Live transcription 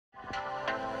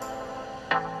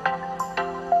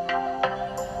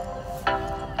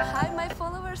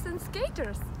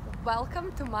skaters!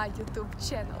 Welcome to my YouTube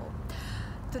channel.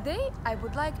 Today I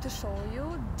would like to show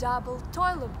you double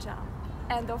toy loop jump,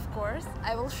 and of course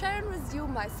I will share with you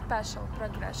my special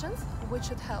progressions which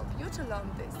should help you to learn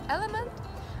this element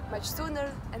much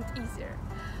sooner and easier.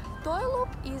 Toy loop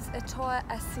is a toy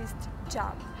assist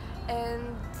jump,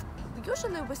 and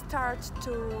usually we start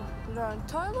to learn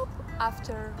toy loop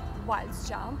after wild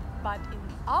jump, but in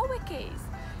our case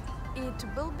it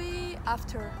will be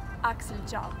after axel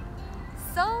jump.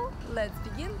 So let's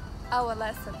begin our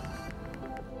lesson.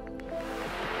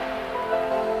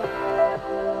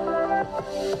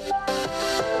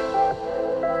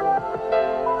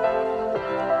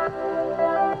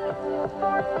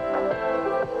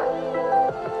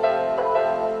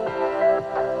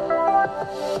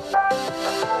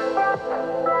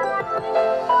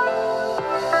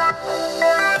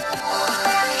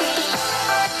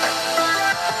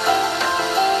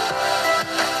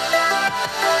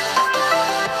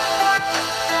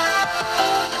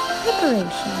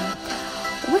 Preparation.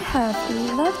 We have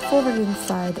left forward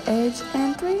inside edge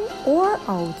entry or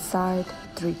outside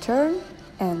return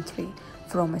entry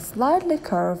from a slightly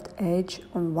curved edge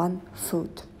on one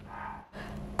foot.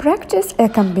 Practice a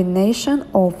combination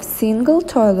of single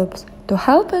toy loops to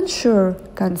help ensure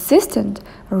consistent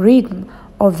rhythm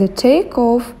of the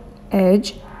takeoff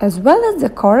edge as well as the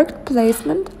correct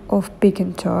placement of pick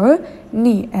and toe,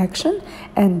 knee action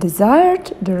and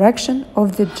desired direction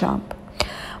of the jump.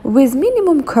 With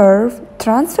minimum curve,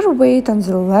 transfer weight on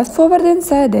the left forward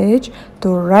inside edge to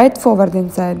right forward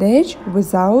inside edge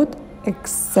without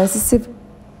excessive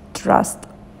thrust.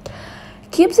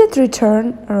 Keep the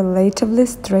return relatively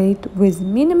straight with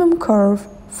minimum curve,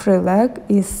 free leg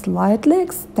is slightly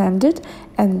extended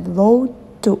and low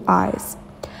to eyes.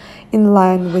 In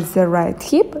line with the right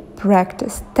hip,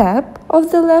 practice tap of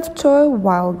the left toe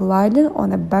while gliding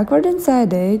on a backward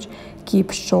inside edge.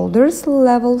 Keep shoulders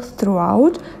level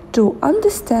throughout to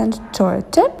understand toe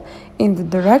tap in the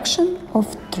direction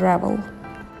of travel.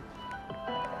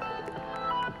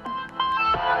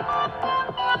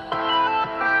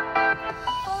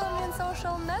 Follow me on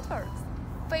social networks: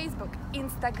 Facebook,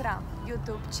 Instagram,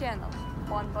 YouTube channel,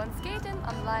 Bon Skating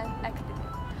Online Academy.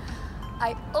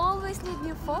 I always need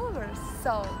new followers,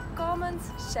 so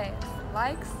comments, shares,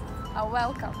 likes are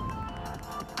welcome.